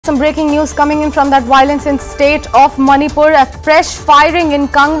Some breaking news coming in from that violence in state of Manipur. A fresh firing in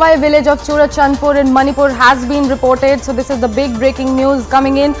Kangwai village of Churachandpur in Manipur has been reported. So this is the big breaking news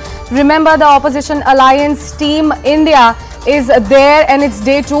coming in. Remember, the opposition alliance team India is there and it's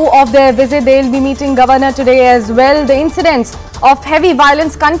day 2 of their visit. They will be meeting governor today as well. The incidents of heavy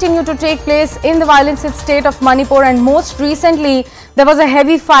violence continue to take place in the violence in state of Manipur, and most recently there was a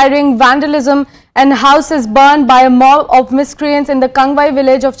heavy firing, vandalism and houses burned by a mob of miscreants in the Kangwai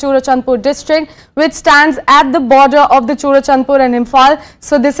village of Churachandpur district, which stands at the border of the Churachandpur and Imphal.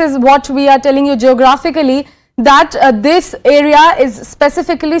 So this is what we are telling you geographically, that this area is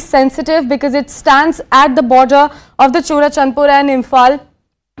specifically sensitive because it stands at the border of the Churachandpur and Imphal,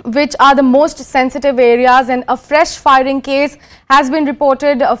 which are the most sensitive areas, and a fresh firing case has been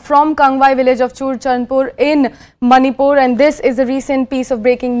reported from Kangwai village of Churachandpur in Manipur, and this is a recent piece of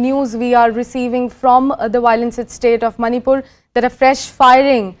breaking news we are receiving from the violence state of Manipur, that a fresh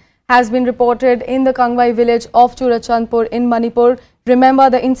firing has been reported in the Kangwai village of Churachandpur in Manipur. Remember,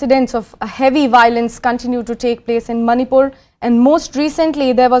 the incidents of heavy violence continue to take place in Manipur, and most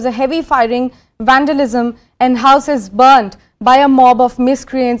recently there was a heavy firing, vandalism and houses burnt by a mob of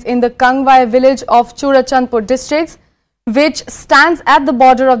miscreants in the Kangwai village of Churachandpur districts, which stands at the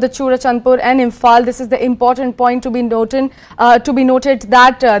border of the Churachandpur and Imphal. This is the important point to be noted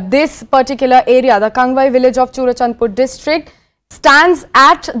that this particular area, the Kangwai village of Churachandpur district, stands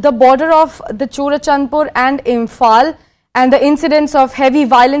at the border of the Churachandpur and Imphal, and the incidents of heavy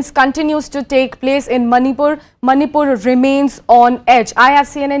violence continues to take place in Manipur. Manipur remains on edge. I have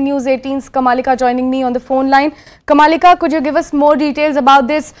CNN News 18's Kamalika joining me on the phone line. Kamalika, could you give us more details about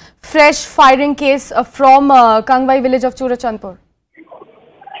this fresh firing case from Kangwai village of Churachandpur?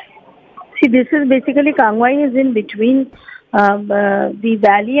 See, this is basically, Kangwai is in between the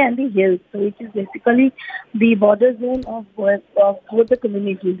valley and the hills, so it is basically the border zone of both the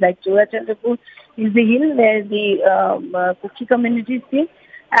communities. Like Churachandpur is the hill where the Kukki community stay,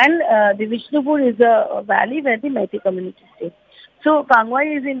 and the Vishnupur is a valley where the Meitei community stay. So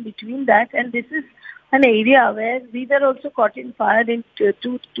Kangwai is in between that, and this is an area where we were also caught in fire in 2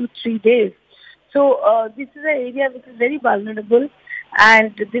 to 3 days. So this is an area which is very vulnerable.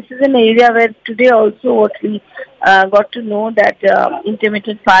 And this is an area where today also what we got to know that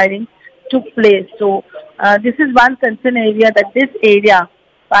intermittent firing took place. So this is one concern area, that this area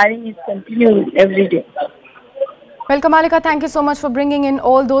firing is continuing every day. Well, Kamalika, thank you so much for bringing in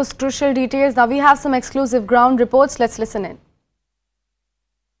all those crucial details. Now we have some exclusive ground reports. Let's listen in.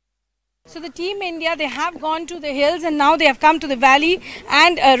 So the team India, they have gone to the hills and now they have come to the valley,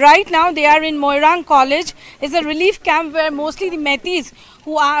 and right now they are in Moirang College. It's a relief camp where mostly the Meiteis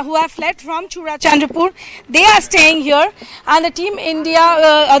who have fled from Churachandpur, they are staying here, and the team India,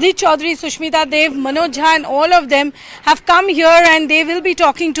 Adit Chaudhary, Sushmita Dev, Manoj Jha and all of them have come here, and they will be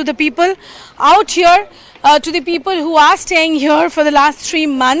talking to the people out here, to the people who are staying here for the last 3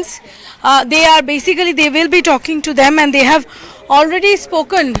 months. They will be talking to them, and they have already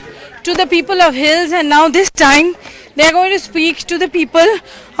spoken to the people of hills, and now this time they are going to speak to the people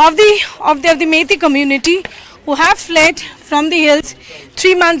of the Meitei community who have fled from the hills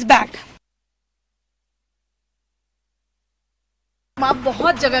 3 months back. आप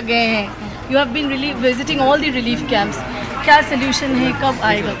बहुत जगह गए हैं. You have been visiting all the relief camps. क्या solution है, कब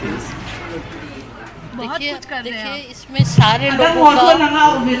आएगा police? देखिए इसमें सारे लोगों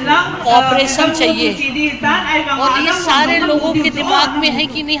का ऑपरेशन चाहिए, और ये सारे लोगों के दिमाग में है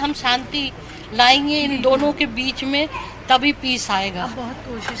कि नहीं, हम शांति लाएंगे इन दोनों के बीच में, तभी पीस आएगा. बहुत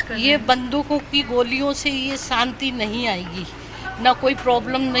कोशिश कर ये बंदूकों की गोलियों से ये शांति नहीं आएगी, ना कोई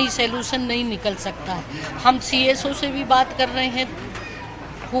प्रॉब्लम, नहीं सॉल्यूशन नहीं निकल सकता है. हम CSO से भी बात कर रहे हैं,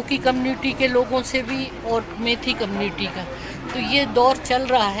 कुकी कम्युनिटी के लोगों से भी और मेथी कम्युनिटी का. तो ये दौर चल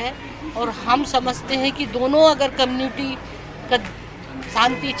रहा है, और हम समझते हैं कि दोनों अगर कम्युनिटी का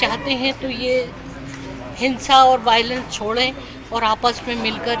शांति चाहते हैं तो ये हिंसा और वायलेंस छोड़ें और आपस में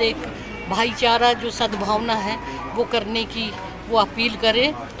मिलकर एक भाईचारा, जो सद्भावना है, वो करने की वो अपील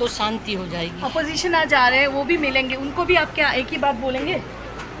करें, तो शांति हो जाएगी. ऑपोजिशन आज आ रहे हैं, वो भी मिलेंगे, उनको भी आप क्या एक ही बात बोलेंगे?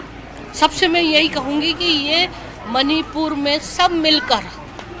 सबसे मैं यही कहूँगी कि ये मणिपुर में सब मिलकर,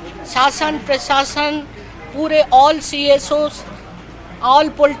 शासन प्रशासन, पूरे all CSOs, all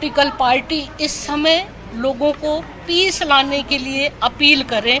political party इस समय लोगों को पीस लाने के लिए अपील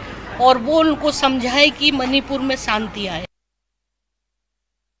करें, और वो उनको समझाए कि मणिपुर में शांति आए.